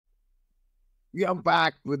We are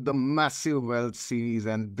back with the massive wealth series,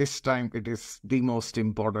 and this time it is the most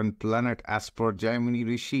important planet as per Gemini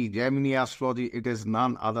Rishi. Gemini astrology, it is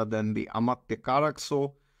none other than the Amatyakarak.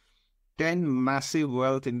 So, 10 massive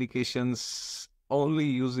wealth indications only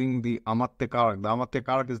using the Amatyakarak. The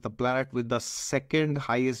Amatyakarak is the planet with the second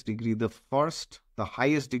highest degree. The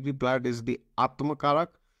highest degree planet is the Atmakarak,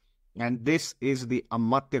 and this is the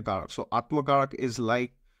Amatyakarak. So, Atmakarak is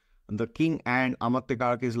like the king, and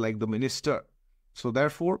Amatyakarak is like the minister. So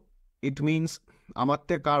therefore, it means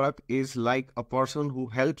Amatyakarak is like a person who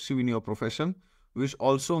helps you in your profession, which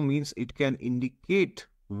also means it can indicate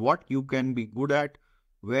what you can be good at,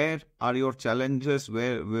 where are your challenges,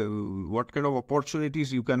 what kind of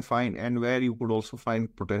opportunities you can find, and where you could also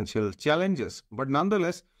find potential challenges. But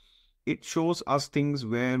nonetheless, it shows us things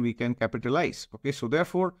where we can capitalize. Okay, so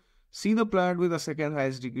therefore, see the planet with the second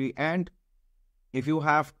highest degree, and if you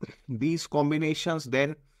have these combinations,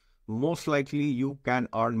 then most likely you can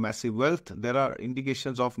earn massive wealth. There are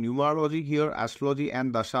indications of numerology here, astrology,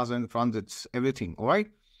 and dashas and transits, everything. All right.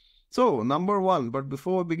 So, number one, but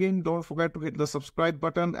before we begin, don't forget to hit the subscribe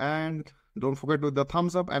button and don't forget to hit the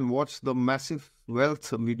thumbs up and watch the massive wealth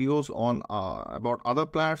videos on about other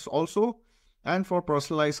planets also. And for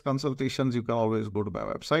personalized consultations, you can always go to my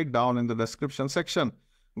website down in the description section.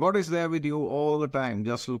 God is there with you all the time.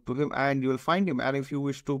 Just look to him and you will find him. And if you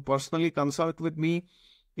wish to personally consult with me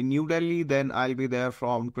in New Delhi, then I'll be there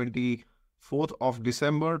from 24th of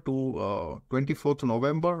December to 24th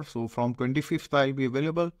November. So from 25th, I'll be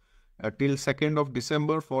available till 2nd of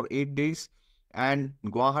December for 8 days. And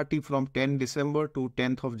Guwahati from 10 December to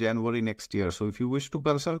 10th of January next year. So if you wish to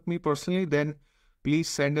consult me personally, then please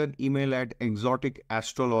send an email at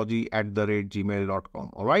exoticastrology@gmail.com.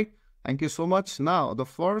 All right. Thank you so much. Now, the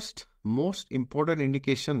first most important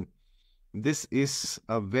indication, this is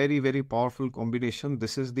a very, very powerful combination.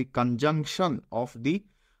 This is the conjunction of the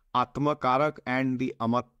Atmakarak and the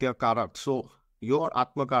Amatyakarak. So, your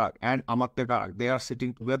Atmakarak and Amatyakarak, they are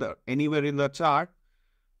sitting together anywhere in the chart,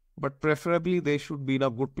 but preferably they should be in a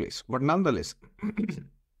good place. But nonetheless,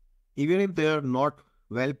 even if they are not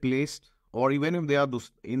well placed, or even if they are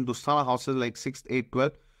in Dusthana houses like 6th, 8th,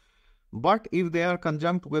 12th, but if they are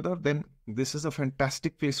conjunct together, then this is a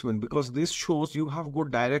fantastic placement because this shows you have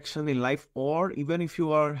good direction in life. Or even if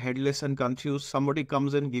you are headless and confused, somebody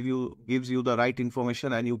comes and gives you the right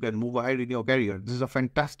information and you can move ahead in your career. This is a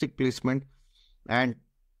fantastic placement, and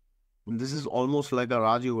this is almost like a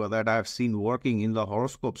Rajuva that I have seen working in the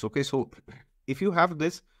horoscopes. Okay, so if you have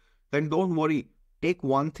this, then don't worry. Take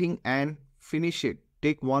one thing and finish it.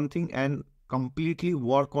 Take one thing and completely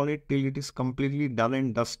work on it till it is completely done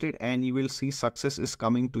and dusted, and you will see success is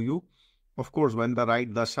coming to you. Of course, when the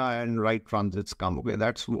right dasha and right transits come. Okay,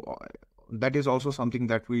 that is also something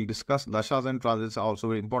that we'll discuss. Dashas and transits are also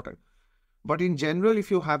very important. But in general,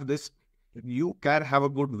 if you have this, you can have a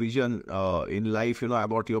good vision in life,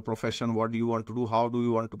 about your profession, what do you want to do, how do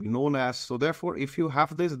you want to be known as. So therefore, if you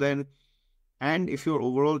have this, then, and if your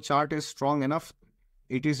overall chart is strong enough,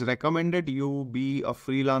 it is recommended you be a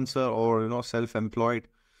freelancer or, self-employed,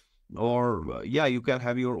 or you can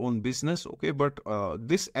have your own business. Okay, but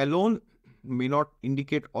this alone may not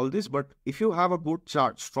indicate all this. But if you have a good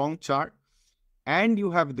chart, strong chart, and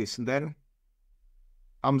you have this, then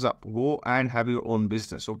thumbs up, go and have your own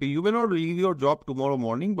business. Okay, you may not leave your job tomorrow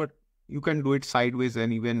morning, but you can do it sideways,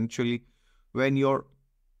 and eventually when your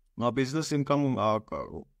business income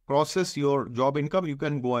crosses your job income, you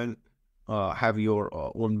can go and have your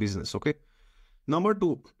own business. Okay. Number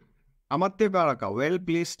two, Amatyakaraka, well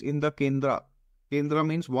placed in the Kendra. Kendra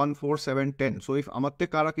means 1, 4, 7, 10. So if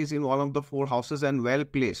Amatyakarak is in one of the 4 houses and well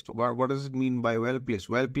placed, what does it mean by well placed?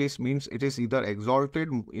 Well placed means it is either exalted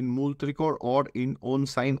in Mool Trikor or in own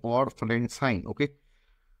sign or friend sign. Okay.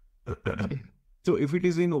 So if it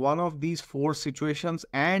is in one of these 4 situations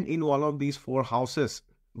and in one of these 4 houses,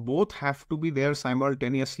 both have to be there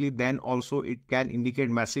simultaneously, then also it can indicate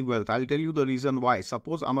massive wealth. I'll tell you the reason why.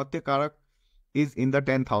 Suppose Amatyakarak is in the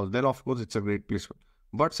 10th house, then of course it's a great placement.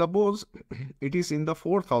 But suppose it is in the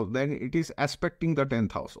 4th house, then it is aspecting the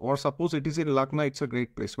 10th house. Or suppose it is in Lagna, it's a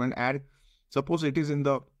great placement. And suppose it is in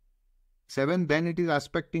the 7th, then it is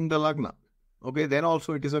aspecting the Lagna. Okay, then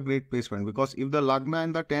also it is a great placement, because if the Lagna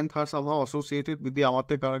and the 10th are somehow associated with the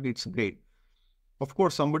Amatyakarak, it's great. Of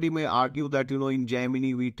course, somebody may argue that, in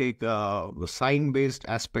Gemini, we take sign-based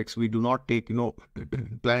aspects. We do not take,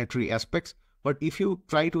 planetary aspects. But if you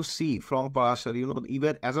try to see from Parashar,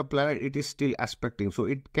 even as a planet, it is still aspecting. So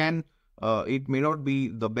it can, it may not be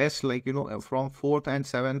the best, like, from 4th and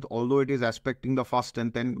 7th, although it is aspecting the 1st,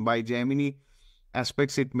 and then by Gemini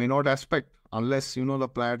aspects, it may not aspect unless, the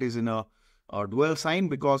planet is in a dual sign,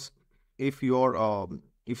 because if your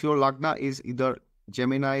Lagna is either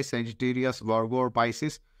Gemini, Sagittarius, Virgo, or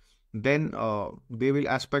Pisces, then they will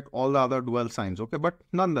aspect all the other dual signs. Okay, but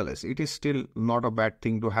nonetheless, it is still not a bad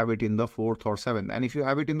thing to have it in the 4th or 7th. And if you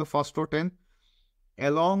have it in the 1st or 10th,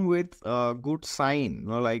 along with a good sign,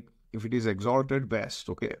 like if it is exalted best,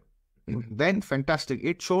 okay, then fantastic.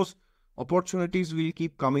 It shows opportunities will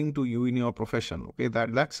keep coming to you in your profession. Okay,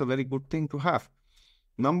 that's a very good thing to have.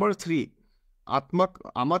 Number 3,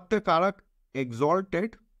 Amatyakarak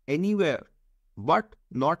exalted anywhere, but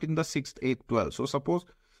not in the 6th, 8th, 12th. So suppose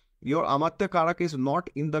your Amatyakarak is not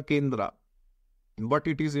in the Kendra, but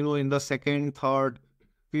it is, in the 2nd, 3rd,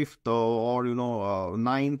 5th, or,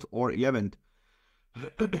 9th or 11th.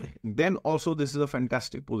 Then also this is a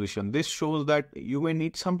fantastic position. This shows that you may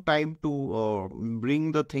need some time to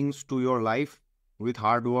bring the things to your life with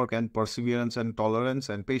hard work and perseverance and tolerance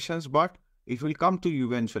and patience, but it will come to you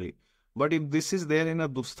eventually. But if this is there in a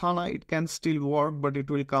Dusthana, it can still work, but it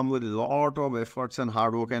will come with a lot of efforts and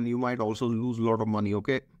hard work, and you might also lose a lot of money.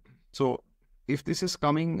 Okay, so if this is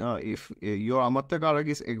coming, if your Amatyakarak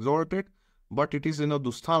is exalted, but it is in a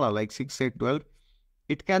Dusthana like 6, 8, 12,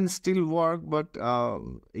 it can still work, but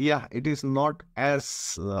yeah, it is not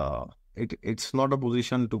as it's not a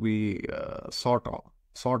position to be sought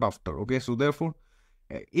after. Okay, so therefore,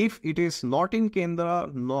 if it is not in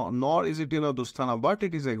Kendra, nor is it in a Dusthana, but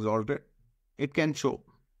it is exalted, it can show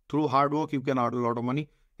through hard work you can earn a lot of money,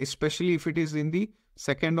 especially if it is in the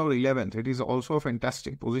 2nd or 11th. It is also a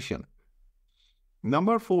fantastic position.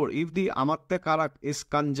 Number 4, if the Amatyakarak is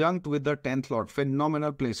conjunct with the 10th Lord,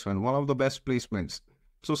 phenomenal placement, one of the best placements.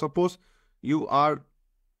 So suppose you are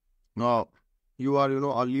a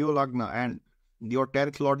Leo Lagna and your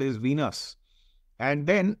 10th Lord is Venus, and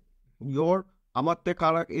then your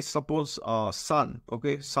Amatyakarak is suppose Sun.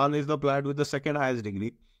 Okay, Sun is the planet with the 2nd highest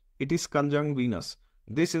degree. It is conjunct Venus.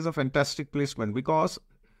 This is a fantastic placement because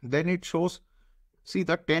then it shows, see,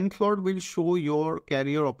 the 10th Lord will show your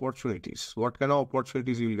career opportunities, what kind of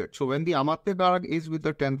opportunities you will get. So when the Amatyakarak is with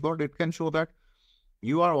the 10th Lord, it can show that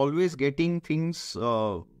you are always getting things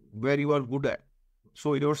where you are good at.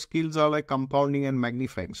 So your skills are like compounding and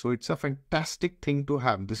magnifying. So it's a fantastic thing to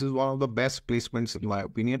have. This is one of the best placements in my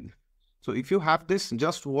opinion. So if you have this,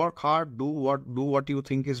 just work hard, do what you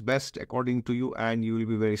think is best according to you, and you will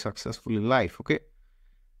be very successful in life. Okay.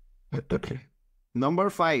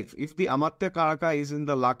 Number 5, if the Amatyakarak is in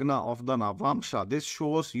the Lagna of the Navamsha, this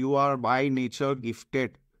shows you are by nature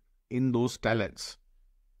gifted in those talents.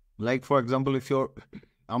 Like for example, if your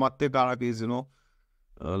Amatyakarak is,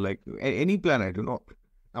 like any planet,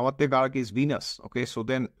 Amatyakarak is Venus. Okay, so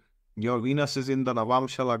then your Venus is in the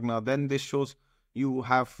Navamsha Lagna, then this shows you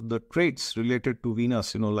have the traits related to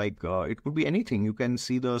Venus, like it could be anything. You can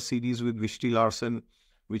see the series with Vishti Larsen,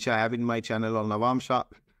 which I have in my channel on Navamsha.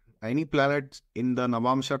 Any planet in the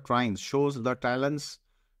Navamsha trines shows the talents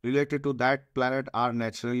related to that planet are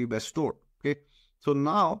naturally bestowed. Okay, so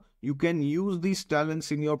now you can use these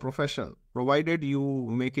talents in your profession, provided you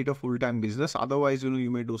make it a full-time business. Otherwise,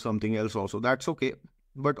 you may do something else also. That's okay.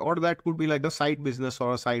 But or that could be like a side business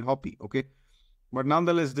or a side hobby. Okay, but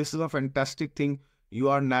nonetheless, this is a fantastic thing. You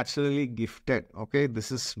are naturally gifted. Okay,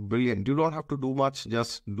 this is brilliant. You don't have to do much.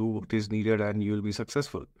 Just do what is needed, and you will be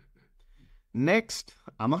successful. Next,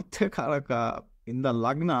 Amatyakarak in the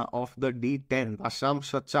Lagna of the D10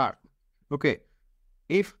 Dashamsha chart. Okay,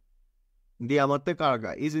 if the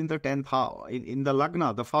Amatyakarak is in the 10th house, in the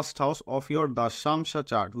Lagna, the 1st house of your Dashamsha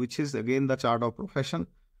chart, which is again the chart of profession,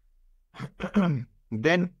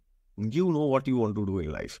 then you know what you want to do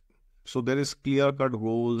in life. So there is clear-cut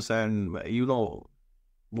goals, and you know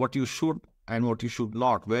what you should and what you should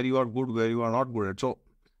not, where you are good, where you are not good at. So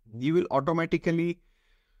you will automatically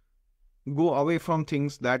go away from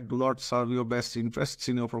things that do not serve your best interests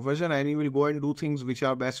in your profession, and you will go and do things which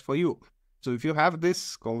are best for you. So if you have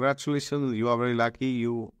this, congratulations, you are very lucky,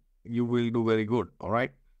 you will do very good, all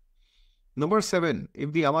right? Number 7,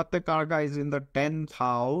 if the Amatyakarak is in the 10th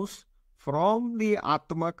house from the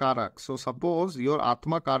Atmakarak. So suppose your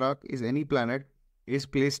Atmakarak is any planet is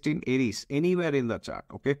placed in Aries, anywhere in the chart,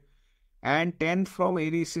 okay? And 10th from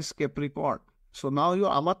Aries is Capricorn. So now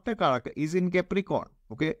your Amatyakarak is in Capricorn,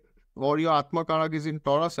 okay? Or your Atmakarak is in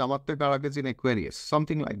Taurus, Amatyakarak is in Aquarius,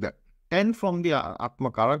 something like that. 10 from the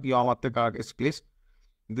Atmakarak, your Amatyakarak is placed.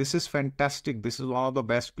 This is fantastic. This is one of the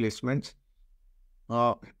best placements.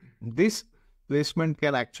 This placement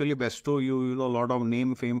can actually bestow you, a lot of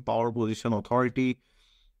name, fame, power, position, authority.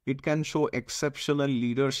 It can show exceptional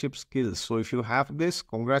leadership skills. So if you have this,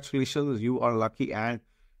 congratulations, you are lucky, and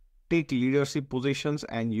take leadership positions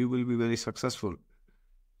and you will be very successful.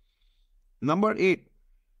 Number 8.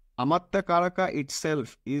 Amatyakaraka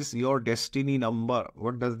itself is your destiny number.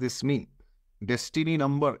 What does this mean? Destiny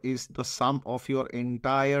number is the sum of your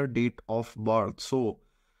entire date of birth. So,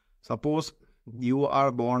 suppose you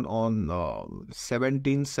are born on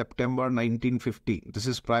 17 September 1950. This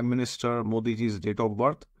is Prime Minister Modiji's date of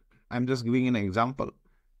birth. I'm just giving an example.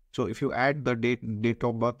 So, if you add the date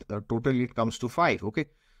of birth, totally it comes to 5. Okay.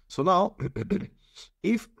 So, now,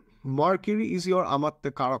 if Mercury is your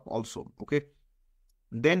Amatyakarak also, okay,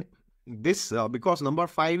 then this, because number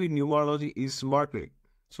 5 in numerology is Mercury.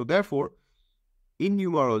 So, therefore, in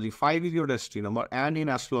numerology, 5 is your destiny number, and in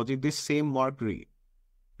astrology, this same Mercury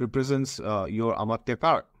represents your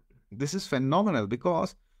Amatyakarak. This is phenomenal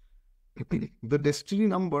because the destiny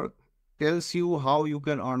number tells you how you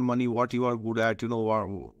can earn money, what you are good at,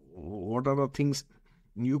 what are the things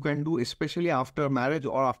you can do, especially after marriage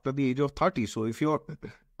or after the age of 30. So if your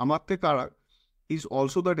Amatyakarak is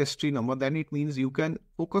also the destiny number, then it means you can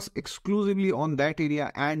focus exclusively on that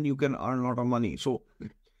area and you can earn a lot of money. So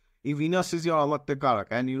if Venus is your Amatyakarak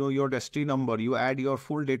and your destiny number, you add your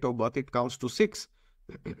full date of birth, it comes to 6.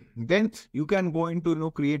 Then you can go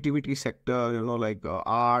into creativity sector, like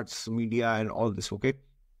arts, media, and all this. Okay,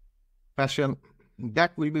 fashion,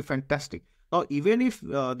 that will be fantastic. Now, even if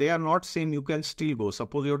they are not same, you can still go.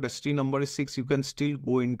 Suppose your destiny number is 6, you can still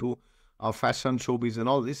go into fashion, showbiz, and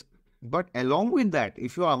all this. But along with that,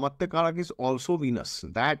 if your Amatyakarak is also Venus,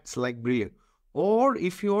 that's like brilliant. Or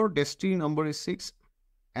if your destiny number is 6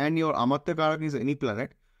 and your Amatyakarak is any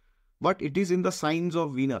planet, but it is in the signs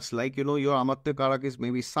of Venus, like your Amatyakarak is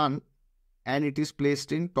maybe Sun and it is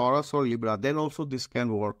placed in Taurus or Libra, then also this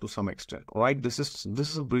can work to some extent. All right, this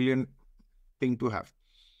is a brilliant thing to have.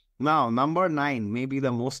 Now, number 9 may be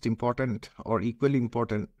the most important or equally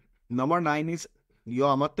important. Number 9 is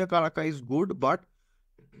your Amatyakarak is good, but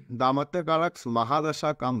the Amatyakarak's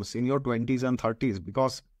Mahadasha comes in your 20s and 30s,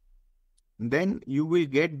 because then you will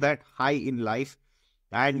get that high in life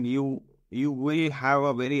and you will have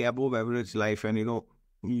a very above average life, and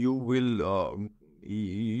you will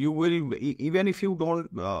even if you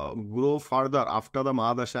don't grow further after the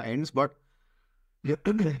Mahadasha ends, but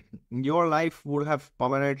your life would have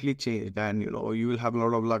permanently changed, and you will have a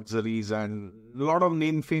lot of luxuries and a lot of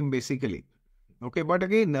name, fame, basically. Okay, but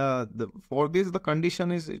again, for this the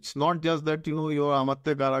condition is, it's not just that your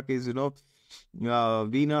Amatyakarak is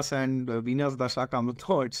Venus and Venus Dasha comes.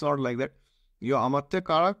 No, it's not like that. Your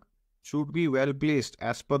Amatyakarak should be well placed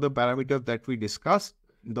as per the parameters that we discussed.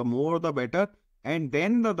 The more the better, and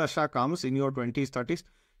then the Dasha comes in your 20s, 30s.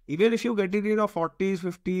 Even if you get it in your 40s,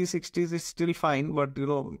 50s, 60s, it's still fine, but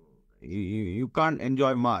you can't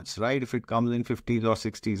enjoy much, right? If it comes in 50s or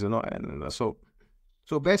 60s, and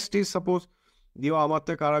so best is, suppose your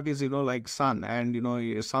Amatyakarak is like Sun,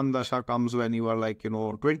 and Sun Dasha comes when you are like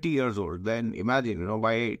 20 years old. Then imagine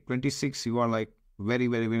by 26 you are like very,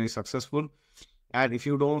 very, very successful. And if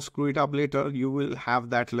you don't screw it up later, you will have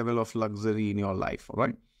that level of luxury in your life, all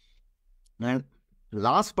right? And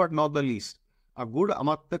last but not the least, a good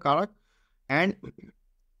Amatyakarak and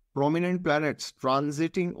prominent planets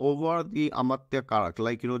transiting over the Amatyakarak,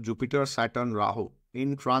 like Jupiter, Saturn, Rahu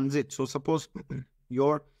in transit. So suppose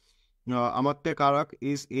your Amatyakarak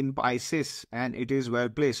is in Pisces and it is well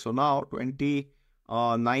placed. So now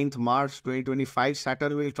 29th March 2025,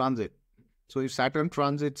 Saturn will transit. So if Saturn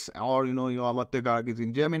transits, or your Amatyakarak is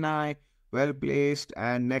in Gemini, well placed,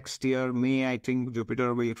 and next year May, I think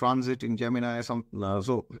Jupiter will transit in Gemini.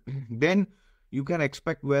 So then you can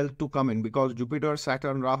expect wealth to come in, because Jupiter,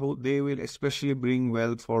 Saturn, Rahu, they will especially bring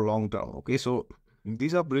wealth for long term. Okay, so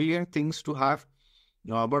these are brilliant things to have.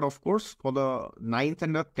 But of course, for the 9th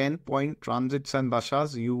and the 10th point transits and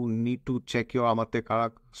dashas, you need to check your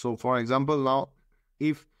Amatyakarak. So for example, now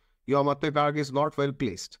if your Amatyakarak is not well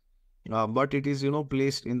placed, but it is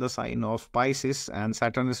placed in the sign of Pisces and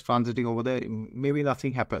Saturn is transiting over there, maybe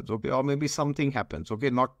nothing happens, okay, or maybe something happens, okay,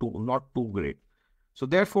 not too great. So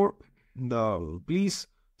therefore, please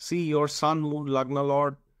see your Sun, Moon, Lagna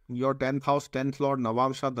Lord, your 10th house, 10th Lord,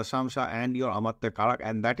 Navamsha, Dashamsha, and your Amatyakarak,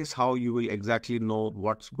 and that is how you will exactly know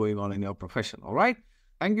what's going on in your profession. All right.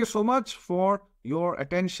 Thank you so much for your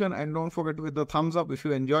attention, and don't forget to hit the thumbs up if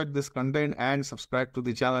you enjoyed this content, and subscribe to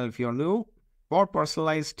the channel if you're new. For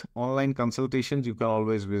personalized online consultations, you can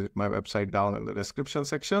always visit my website down in the description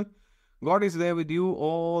section. God is there with you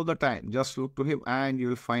all the time. Just look to Him and you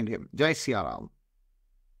will find Him. Jai Siya Ram.